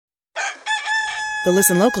The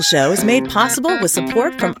Listen Local show is made possible with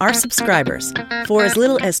support from our subscribers. For as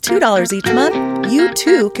little as $2 each month, you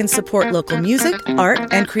too can support local music, art,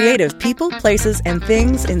 and creative people, places, and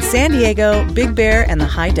things in San Diego, Big Bear, and the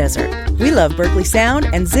High Desert. We love Berkeley Sound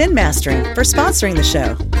and Zen Mastering for sponsoring the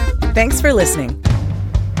show. Thanks for listening.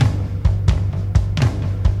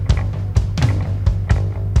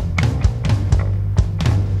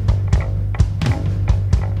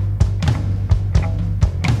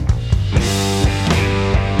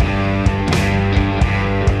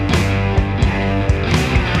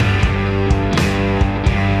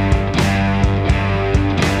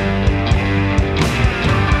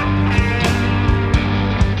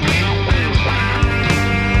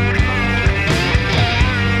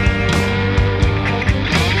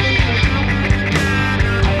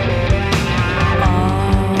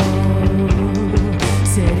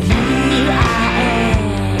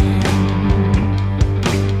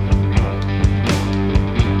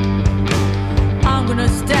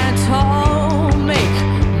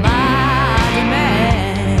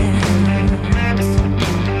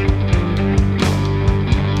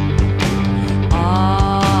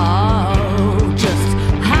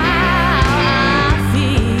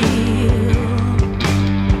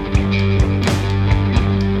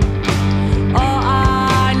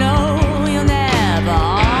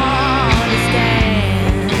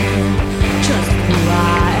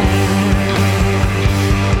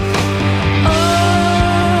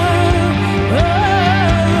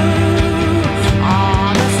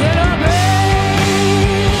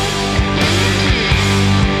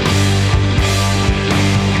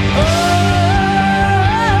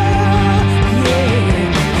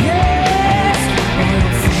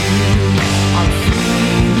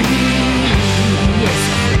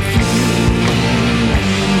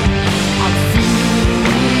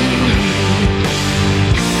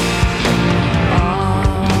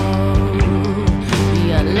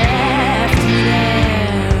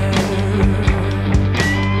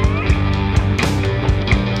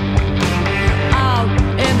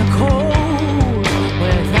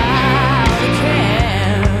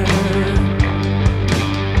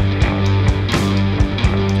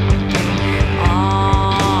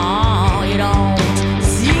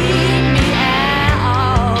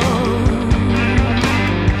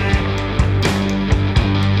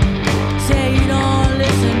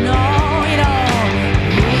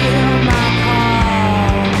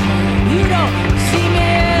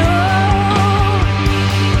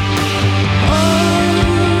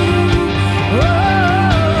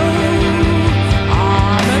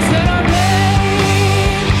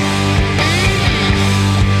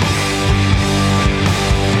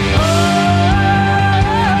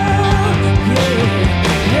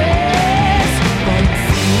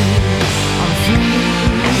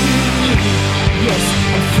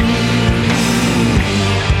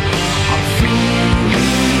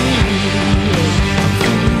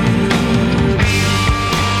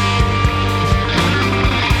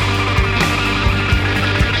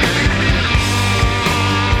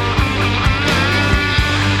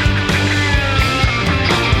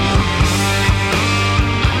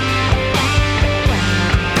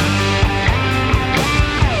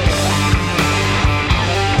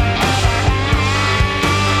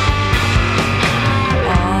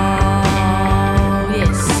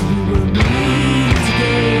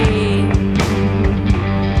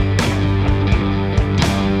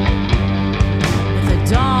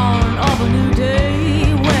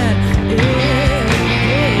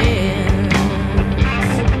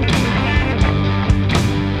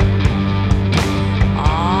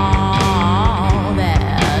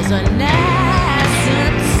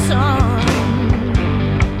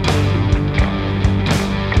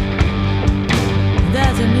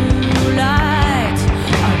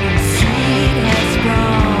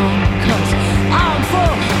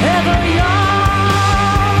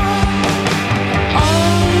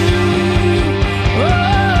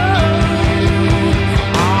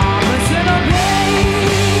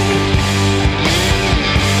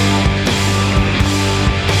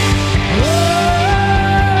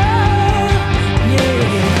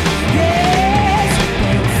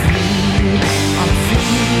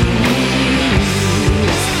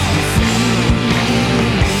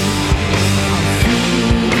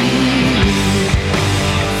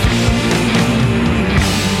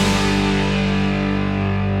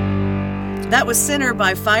 That was Sinner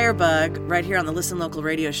by Firebug right here on the Listen Local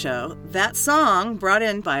radio show. That song brought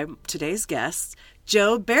in by today's guest,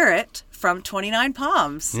 Joe Barrett from 29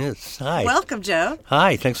 Palms. Yes, hi. Welcome, Joe.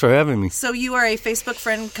 Hi, thanks for having me. So you are a Facebook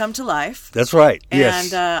friend come to life. That's right, and,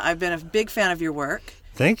 yes. And I've been a big fan of your work.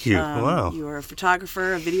 Thank you. Wow. You are a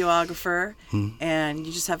photographer, a videographer, and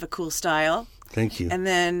you just have a cool style. Thank you. And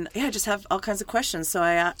then, I just have all kinds of questions. So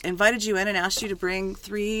I invited you in and asked you to bring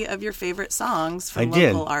 3 of your favorite songs from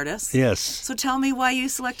local artists. Yes. So tell me why you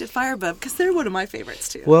selected Firebug, because they're one of my favorites,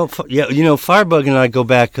 too. Well, Firebug and I go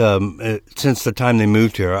back since the time they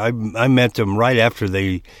moved here. I met them right after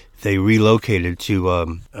they relocated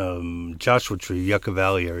to Joshua Tree, Yucca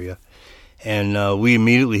Valley area. And we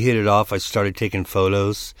immediately hit it off. I started taking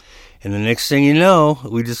photos. And the next thing you know,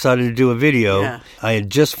 we decided to do a video. Yeah. I had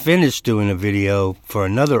just finished doing a video for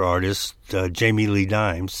another artist, Jamie Lee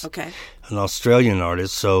Dimes, an Australian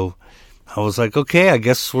artist. So I was like, okay, I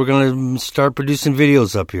guess we're going to start producing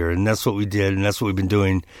videos up here. And that's what we did, and that's what we've been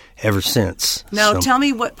doing ever since. Now, tell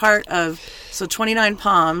me what part of, 29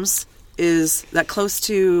 Palms, is that close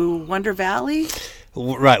to Wonder Valley?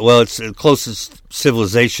 Right. Well, it's the closest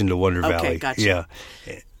civilization to Wonder Valley. Okay, gotcha. Yeah.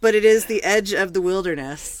 But it is the edge of the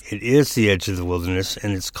wilderness. It is the edge of the wilderness,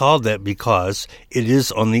 and it's called that because it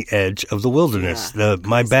is on the edge of the wilderness. Yeah,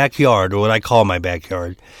 my backyard, or what I call my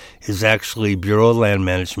backyard, is actually Bureau of Land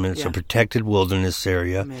Management. It's a protected wilderness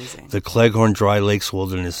area. Amazing. The Cleghorn Dry Lakes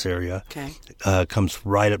Wilderness Area comes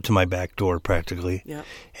right up to my back door practically. Yep.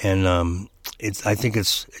 And I think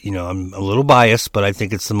it's, I'm a little biased, but I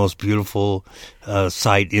think it's the most beautiful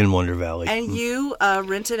site in Wonder Valley. And you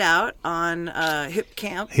rent it out on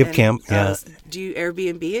HipCamp. HipCamp, yeah. Do you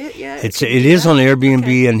Airbnb it yet? It is on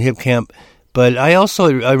Airbnb and HipCamp. But I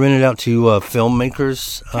rent it out to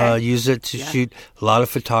filmmakers, use it to shoot. A lot of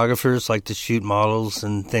photographers like to shoot models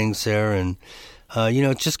and things there. And,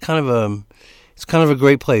 it's just kind of a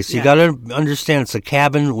great place. You got to understand it's a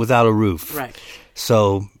cabin without a roof. Right.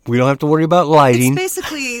 So we don't have to worry about lighting. It's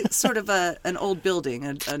basically sort of an old building,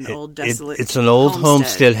 an old desolate It's an old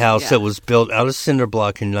homestead house that was built out of cinder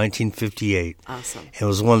block in 1958. Awesome. It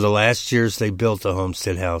was one of the last years they built the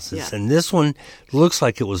homestead houses. Yeah. And this one looks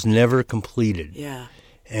like it was never completed. Yeah.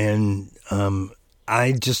 And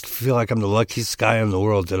I just feel like I'm the luckiest guy in the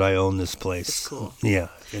world that I own this place. It's cool. Yeah,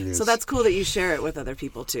 it is. So that's cool that you share it with other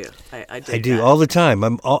people too. I do that all the time.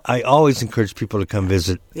 I always encourage people to come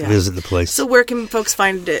visit the place. So where can folks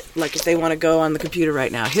find it? Like if they want to go on the computer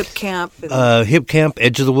right now, HipCamp. HipCamp,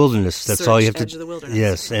 Edge of the Wilderness. That's all you have to. Edge of the Wilderness.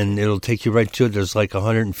 Yes, and it'll take you right to it. There's like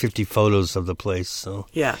 150 photos of the place. So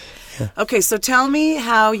yeah. Okay, so tell me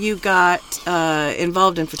how you got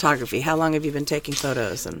involved in photography. How long have you been taking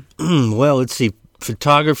photos? And well, let's see.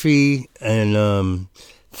 Photography and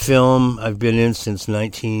film I've been in since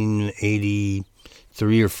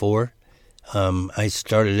 1983 or 4. I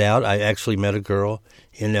started out, I actually met a girl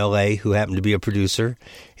in L.A. who happened to be a producer,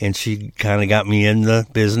 and she kind of got me in the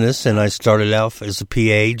business, and I started out as a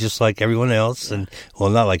PA just like everyone else. And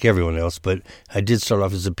well, not like everyone else, but I did start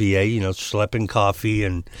off as a PA, schlepping coffee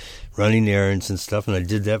and running errands and stuff, and I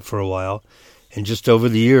did that for a while. And just over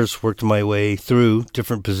the years, worked my way through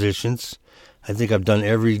different positions. I think I've done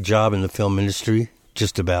every job in the film industry,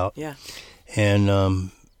 just about. Yeah.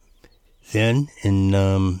 And then in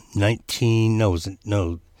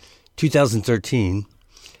 2013,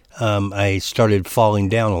 I started falling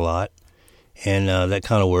down a lot, and that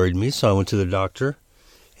kind of worried me. So I went to the doctor,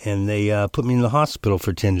 and they put me in the hospital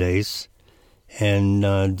for 10 days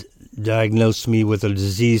and diagnosed me with a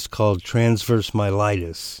disease called transverse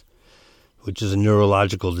myelitis, which is a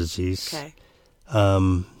neurological disease. Okay.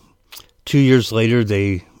 2 years later,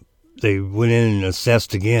 they went in and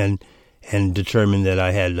assessed again and determined that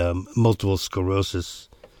I had multiple sclerosis.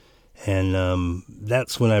 And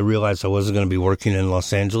that's when I realized I wasn't going to be working in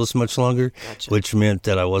Los Angeles much longer, which meant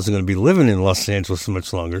that I wasn't going to be living in Los Angeles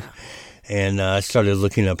much longer. And I started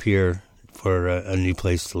looking up here for a new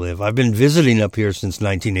place to live. I've been visiting up here since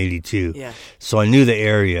 1982, so I knew the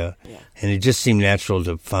area, and it just seemed natural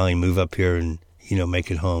to finally move up here and,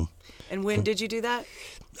 make it home. And when did you do that?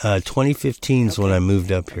 2015 is when I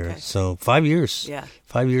moved up here. So 5 years. Yeah.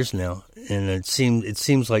 5 years now. And it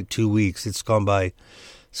seems like 2 weeks. It's gone by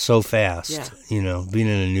so fast, being in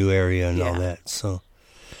a new area and all that. So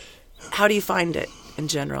how do you find it in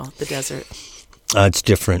general, the desert? It's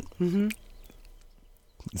different. Mm-hmm.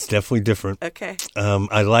 It's definitely different. Okay.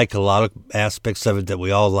 I like a lot of aspects of it that we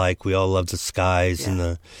all like. We all love the skies and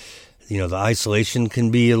the isolation can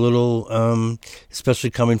be a little, especially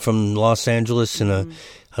coming from Los Angeles. And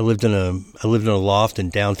I lived in a loft in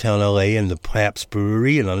downtown LA in the Pabst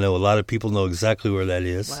Brewery, and I know a lot of people know exactly where that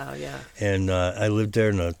is. Wow, yeah. And I lived there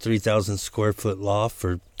in a 3,000 square foot loft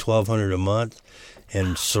for $1,200 a month,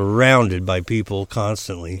 and surrounded by people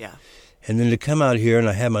constantly. Yeah. And then to come out here, and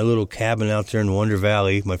I had my little cabin out there in Wonder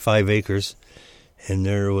Valley, my 5 acres, And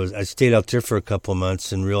I stayed out there for a couple of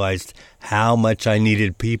months and realized how much I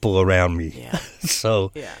needed people around me. Yeah.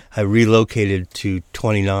 So I relocated to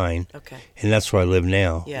 29. Okay. And that's where I live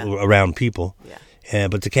now, around people. Yeah.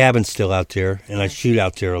 But the cabin's still out there, and I shoot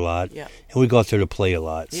out there a lot. Yeah. And we go out there to play a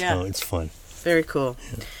lot, Yeah. so it's fun. Very cool.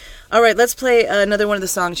 Yeah. All right, let's play another one of the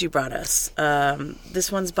songs you brought us. This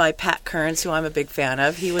one's by Pat Kearns, who I'm a big fan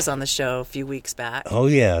of. He was on the show a few weeks back. Oh,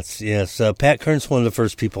 yes. Pat Kearns, one of the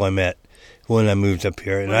first people I met when I moved up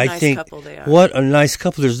here. And what a nice think, couple they are. What a nice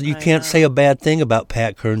couple. You can't say a bad thing about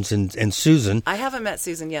Pat Kearns and Susan. I haven't met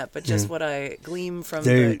Susan yet, but just what I glean from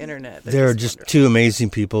the internet. They're just wonderful. Two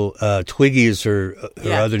amazing people. Twiggy is her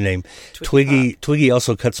other name. Twiggy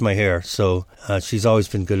also cuts my hair, so she's always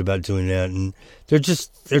been good about doing that. And they're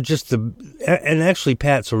just and actually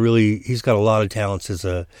Pat's he's got a lot of talents as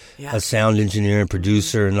a sound engineer and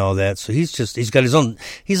producer and all that. So he's got his own,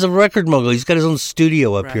 he's a record mogul. He's got his own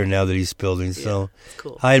studio up here now that he's building. So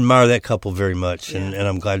cool. I admire that couple very much, and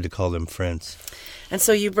I'm glad to call them friends. And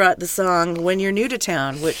so you brought the song "When You're New to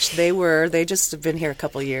Town," which they just have been here a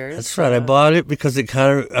couple years. That's right. I bought it because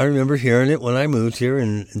I remember hearing it when I moved here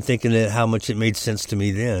and thinking that how much it made sense to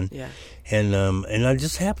me then. Yeah. And I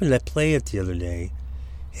just happened to play it the other day,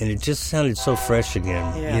 and it just sounded so fresh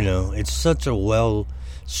again. Yeah. You know, it's such a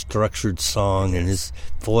well-structured song, and his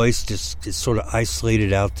voice just is sort of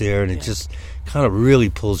isolated out there, and it just kind of really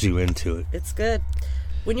pulls you into it. It's good.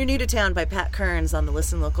 "When You're New to Town" by Pat Kearns on the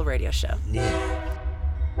Listen Local radio show. Yeah.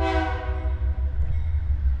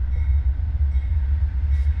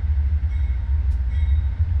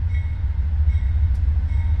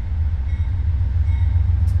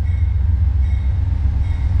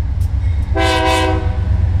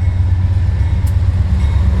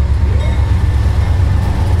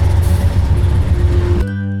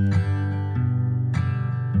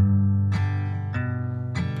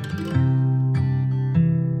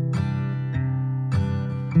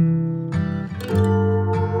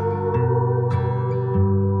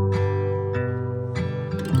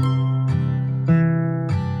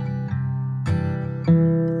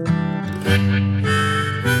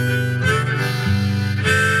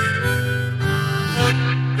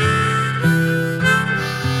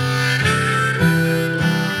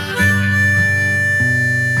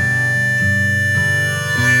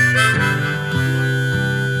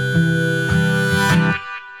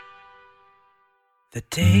 The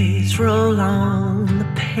days roll on, the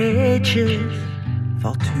pages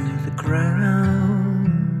fall to the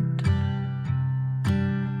ground.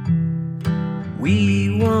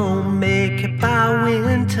 We won't make it by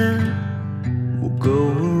winter, we'll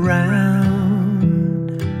go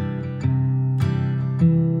around.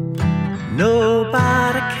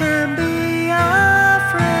 Nobody can be a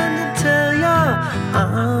friend until you're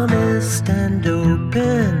honest and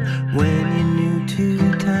open when you're new to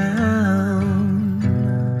town.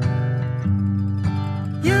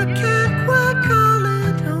 You can't quite call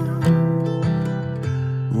it home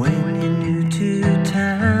when you're new to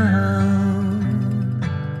town.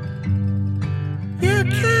 You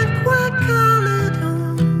can't quite call it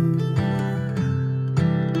home.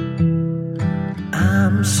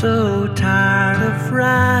 I'm so tired of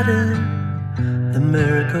riding the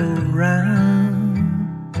merry-go-round.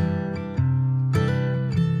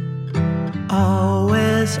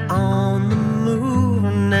 Always on the move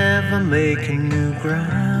and never making new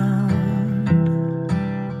ground.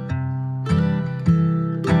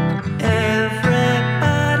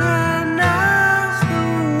 Everybody knows the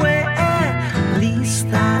way, at least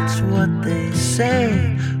that's what they say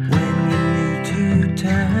when you're new to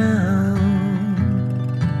town.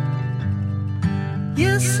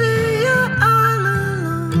 You see you're all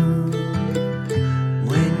alone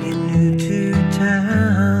when you're new to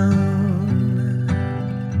town.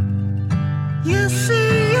 You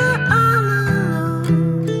see you're all alone.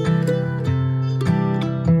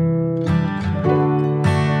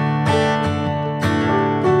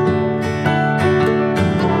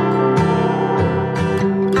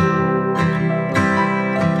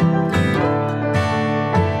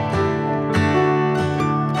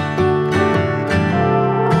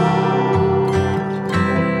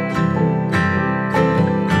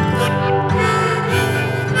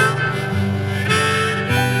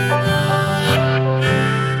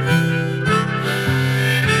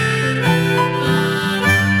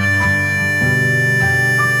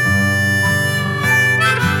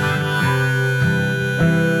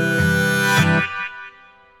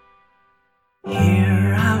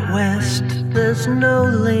 Here out west, there's no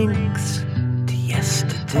links to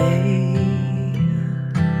yesterday.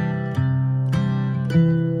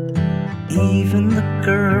 Even the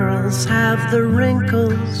girls have the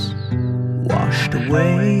wrinkles washed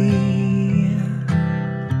away,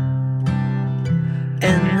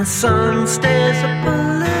 and the sun stares up a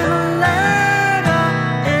little later,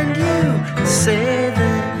 and you say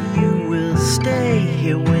that you will stay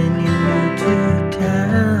here when you new to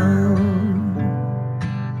town.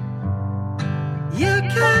 You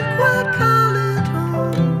can't quite call it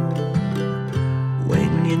home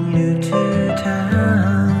when you're new to town.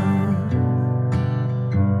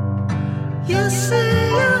 You say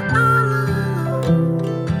you're all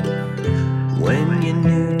alone when you're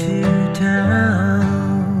new to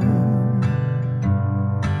town.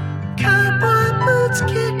 Cowboy boots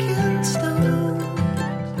kicking stones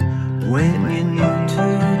when you're new to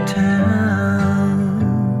town.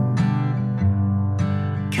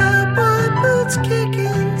 Cowboy boots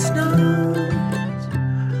kicking stones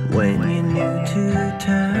when you're new to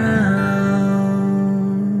town.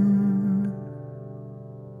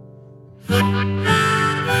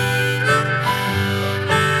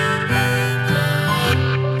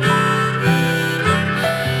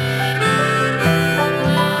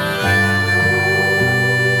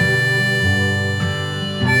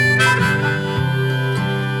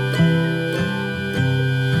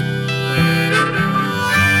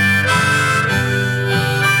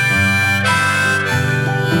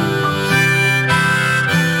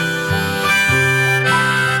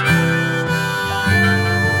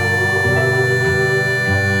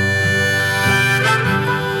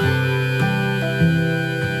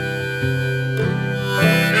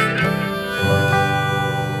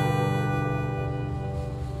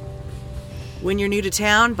 When You're New to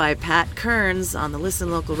Town by Pat Kearns on the Listen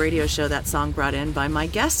Local radio show. That song brought in by my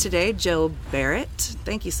guest today, Joe Barrett.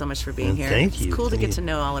 Thank you so much for being here. Thank you. It's cool to Thank get you. to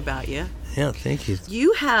know all about you. Yeah, thank you.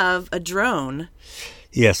 You have a drone.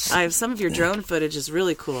 Yes. I have some of your drone footage is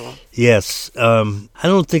really cool. Yes. I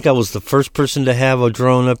don't think I was the first person to have a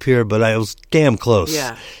drone up here, but I was damn close.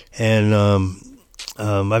 Yeah. And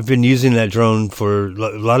I've been using that drone for a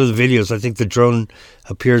lot of the videos. I think the drone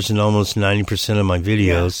appears in almost 90% of my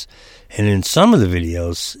videos. Yeah. And in some of the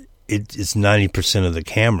videos, it's 90% of the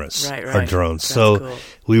cameras are drones. That's so cool.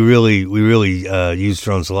 we really use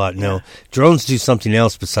drones a lot. Yeah. Now, drones do something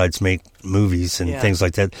else besides make movies and things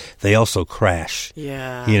like that. They also crash.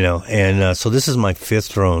 Yeah. You know, and so this is my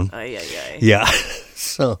 5th drone. Yeah.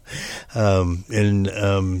 So,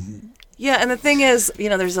 yeah, and the thing is, you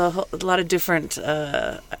know, there's a lot of different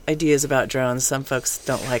ideas about drones. Some folks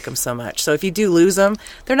don't like them so much. So if you do lose them,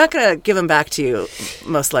 they're not going to give them back to you,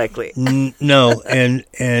 most likely. No, and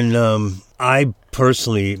I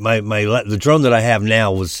personally, the drone that I have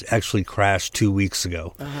now was actually crashed 2 weeks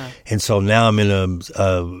ago, and so now I'm in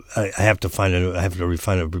I have to find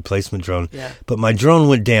a replacement drone. Yeah. But my drone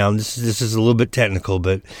went down. This is a little bit technical,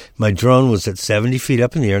 but my drone was at 70 feet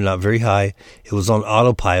up in the air, not very high. It was on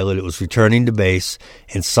autopilot. It was returning to base,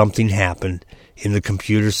 and something happened in the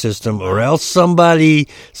computer system, or else somebody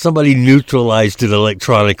neutralized it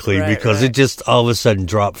electronically because it just all of a sudden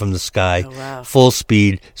dropped from the sky, full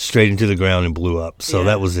speed, straight into the ground and blew up. So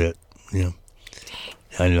that was it. Yeah.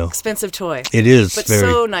 I know. Expensive toy. It is. But very.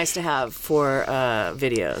 So nice to have for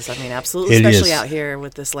videos. I mean, absolutely, especially out here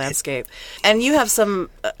with this landscape. And you have some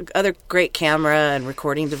other great camera and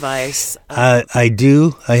recording device. I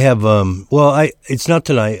do. I have, it's not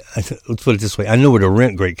that let's put it this way. I know where to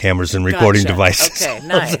rent great cameras and recording devices. Okay,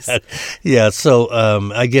 nice. Yeah, so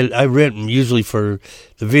I rent usually for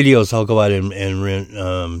the videos. I'll go out and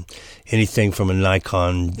rent anything from a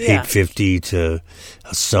Nikon 850 to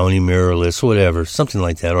a Sony mirrorless, whatever, something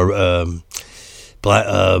like that, or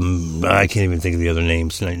I can't even think of the other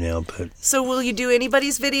names right now. But so, will you do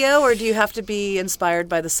anybody's video, or do you have to be inspired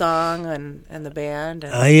by the song and the band?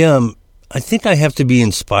 I think I have to be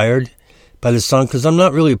inspired by the song because I'm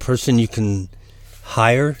not really a person you can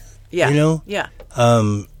hire. Yeah, you know. Yeah.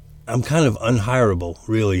 I'm kind of unhireable,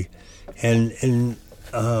 really, and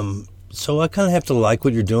so I kind of have to like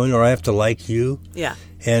what you're doing, or I have to like you. Yeah.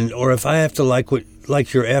 Or if I have to like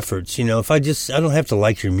your efforts, you know, I don't have to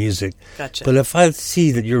like your music. Gotcha. But if I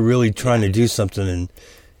see that you're really trying to do something and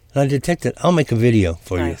I detect it, I'll make a video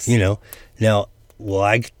for you, you know. Now, will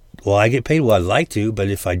I get paid? Well, I'd like to, but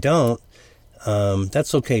if I don't,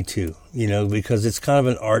 that's okay too, you know, because it's kind of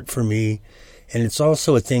an art for me. And it's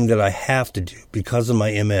also a thing that I have to do because of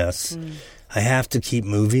my MS. I have to keep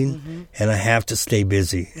moving, and I have to stay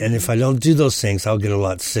busy. And if I don't do those things, I'll get a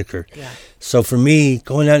lot sicker. Yeah. So for me,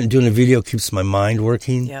 going out and doing a video keeps my mind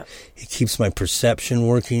working. Yep. It keeps my perception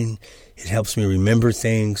working. It helps me remember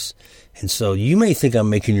things. And so you may think I'm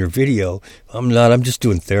making your video. I'm not. I'm just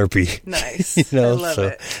doing therapy. Nice. You know, I love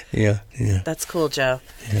it. Yeah. That's cool, Joe.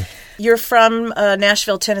 Yeah. You're from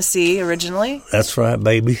Nashville, Tennessee originally. That's right,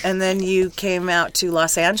 baby. And then you came out to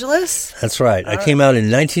Los Angeles? That's right. I came out in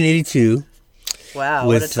 1982. Wow,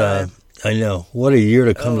 what a time. I know. What a year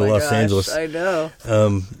to come to Los Angeles. I know.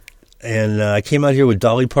 And I came out here with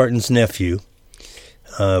Dolly Parton's nephew,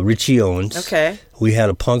 Richie Owens. Okay. We had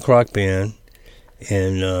a punk rock band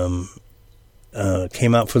and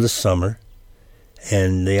came out for the summer.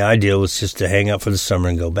 And the idea was just to hang out for the summer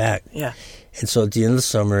and go back. Yeah. And so at the end of the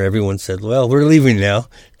summer, everyone said, well, we're leaving now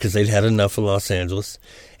because they'd had enough of Los Angeles.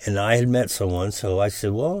 And I had met someone, so I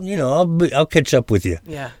said, well, you know, I'll catch up with you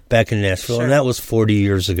back in Nashville. Sure. And that was 40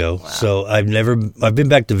 years ago. Wow. So I've been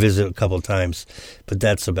back to visit a couple of times, but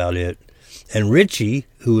that's about it. And Richie,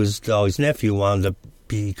 who was Dolly's nephew, wound up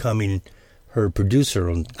becoming her producer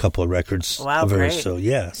on a couple of records. Wow, of hers. great. So,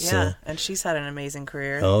 yeah. So. And she's had an amazing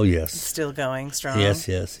career. Oh, yes. Still going strong. Yes.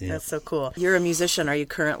 Yeah. That's so cool. You're a musician. Are you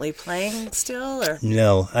currently playing still? Or?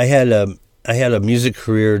 No. I had a music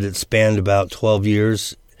career that spanned about 12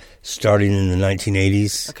 years, starting in the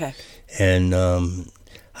 1980s. Okay. And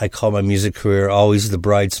I call my music career always the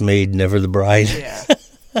bridesmaid, never the bride. Yeah.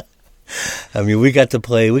 I mean, we got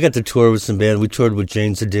to tour with some bands. We toured with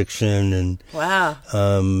Jane's Addiction and wow,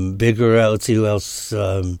 Bigger. Let's see who else.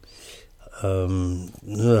 A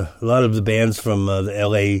lot of the bands from the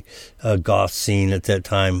L.A. Goth scene at that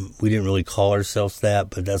time. We didn't really call ourselves that,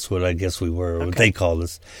 but that's what I guess we were. Okay. What they called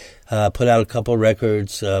us. Put out a couple of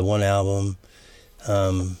records, one album.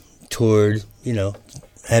 Toured, you know,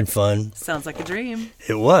 had fun. Sounds like a dream.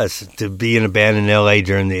 It was. To be in a band in L.A.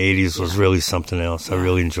 during the 80s was really something else. I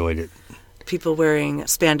really enjoyed it. People wearing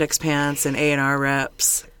spandex pants and A&R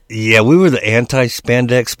reps. Yeah, we were the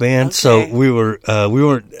anti-spandex band, okay. So we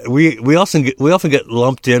often get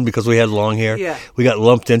lumped in because we had long hair. Yeah. We got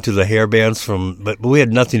lumped into the hair bands but we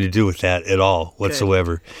had nothing to do with that at all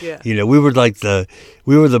whatsoever. Good. Yeah. You know, we were the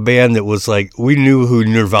band that was like, we knew who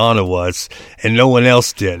Nirvana was and no one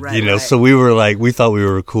else did, right, you know, right. So we thought we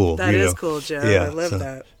were cool. That is cool, Joe. Yeah, I love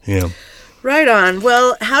that. Yeah. Right on.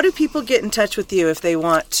 Well, how do people get in touch with you if they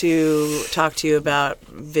want to talk to you about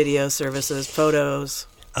video services, photos?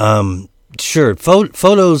 Sure.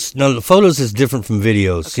 Photos. No, the photos is different from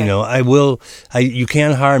videos. Okay. You know, you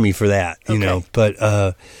can hire me for that. You know, but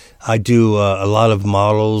I do a lot of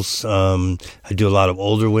models. I do a lot of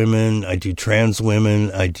older women. I do trans women.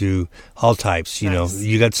 I do all types. You know,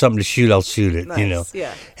 you got something to shoot, I'll shoot it. Nice. You know,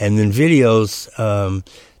 yeah. And then videos.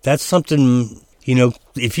 That's something. You know,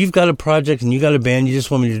 if you've got a project and you got a band, you just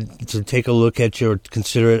want me to take a look at you or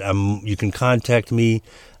consider it, you can contact me.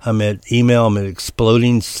 I'm at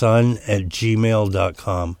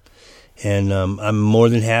explodingsun@gmail.com. And I'm more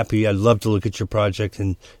than happy. I'd love to look at your project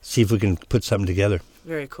and see if we can put something together.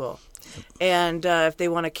 Very cool. And if they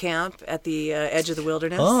want to camp at the edge of the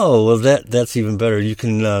wilderness? Oh, well, that's even better. You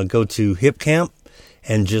can go to Hip Camp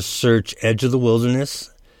and just search Edge of the Wilderness.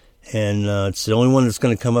 And it's the only one that's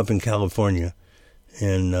going to come up in California.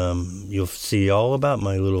 And you'll see all about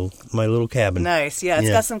my little cabin. Nice. Yeah, it's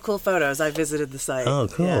got some cool photos. I visited the site. Oh,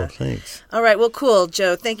 cool. Yeah. Thanks. All right. Well, cool.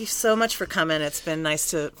 Joe, thank you so much for coming. It's been nice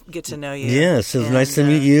to get to know you. Yes, it was nice to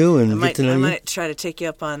meet you and get to know you. I might try to take you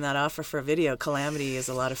up on that offer for a video. Calamity is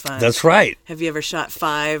a lot of fun. That's right. Have you ever shot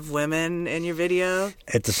 5 women in your video?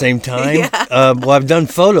 At the same time? Yeah. Well, I've done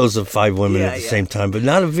photos of 5 women at the same time, but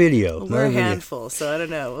not a video. Well, we're a handful, so I don't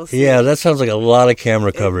know. We'll see. Yeah, that sounds like a lot of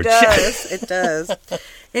camera coverage. It does. It does.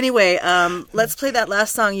 Anyway, let's play that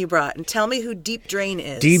last song you brought and tell me who Deep Drain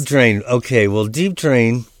is. Deep Drain. Okay, well, Deep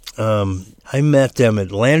Drain, I met them at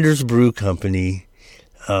Landers Brew Company.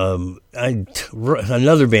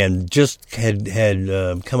 Another band just had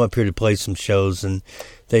come up here to play some shows, and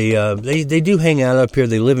they do hang out up here.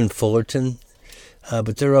 They live in Fullerton,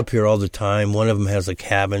 but they're up here all the time. One of them has a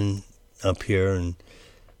cabin up here, and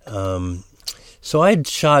so I had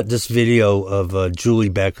shot this video of Julie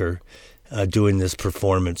Becker doing this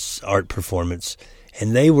art performance,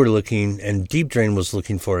 and they were looking, and Deep Drain was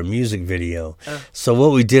looking for a music video. So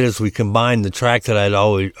what we did is we combined the track that I'd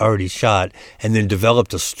already shot, and then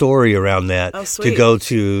developed a story around that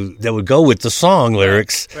that would go with the song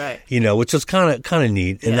lyrics. Right. You know, which was kind of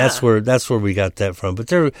neat, and that's where we got that from. But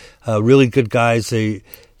they're really good guys. They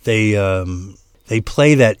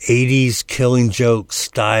play that 80s Killing Joke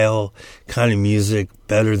style kind of music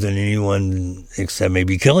better than anyone except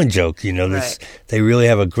maybe Killing Joke. You know, they really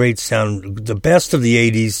have a great sound. The best of the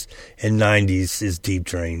 80s and 90s is Deep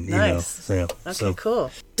Drain. Nice. You know? Okay,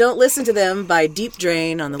 cool. Don't Listen to Them by Deep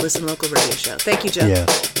Drain on the Listen Local radio show. Thank you, Joe. Yeah.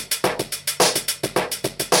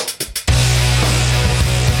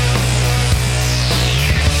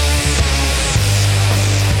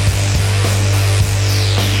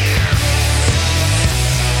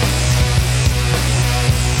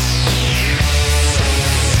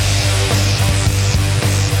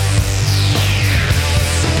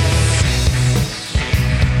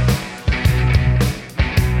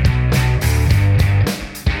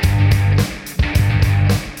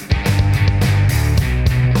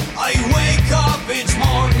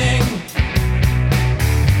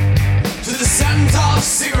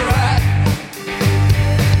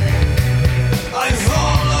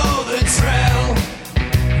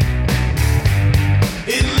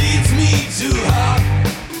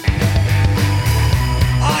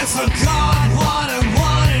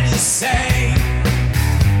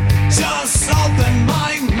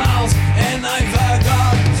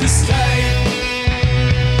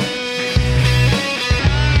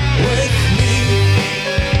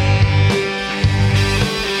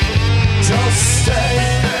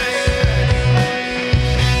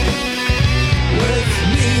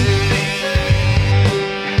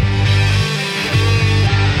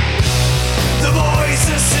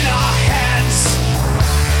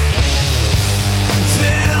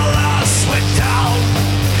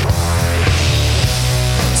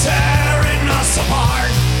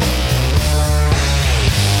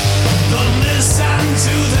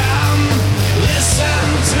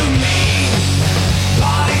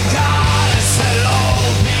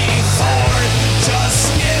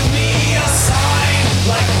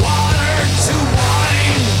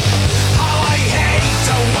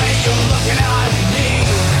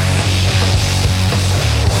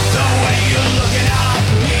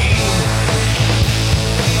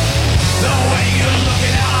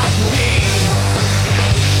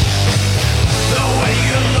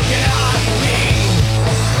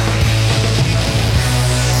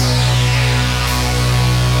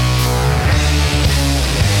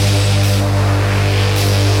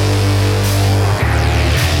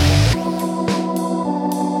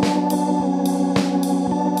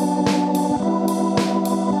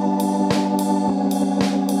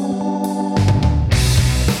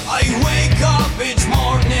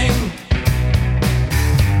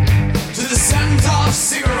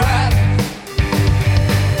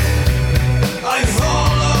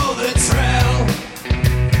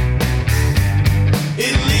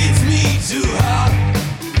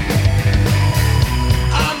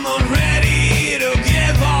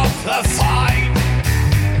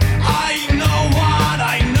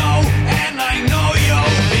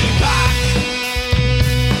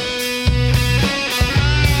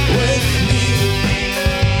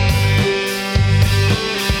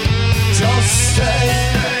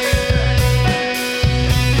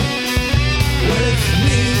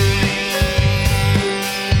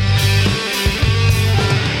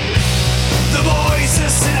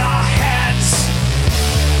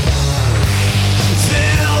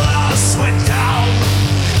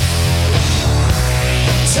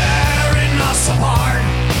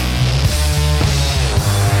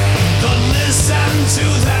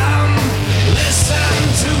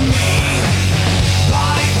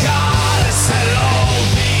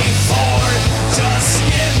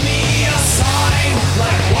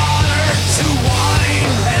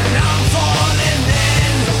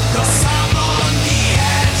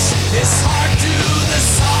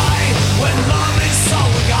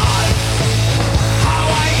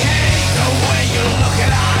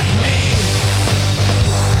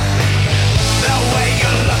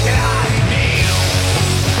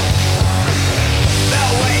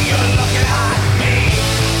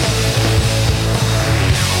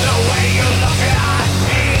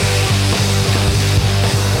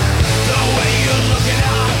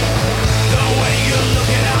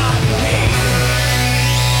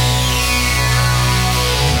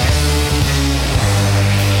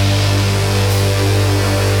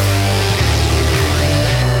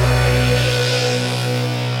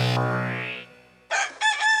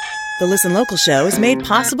 The Listen Local show is made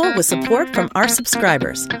possible with support from our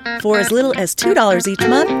subscribers. For as little as $2 each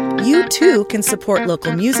month, you too can support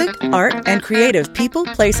local music, art, and creative people,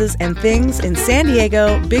 places, and things in San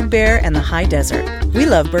Diego, Big Bear, and the High Desert. We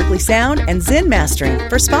love Berkeley Sound and Zen Mastering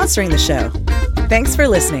for sponsoring the show. Thanks for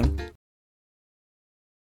listening.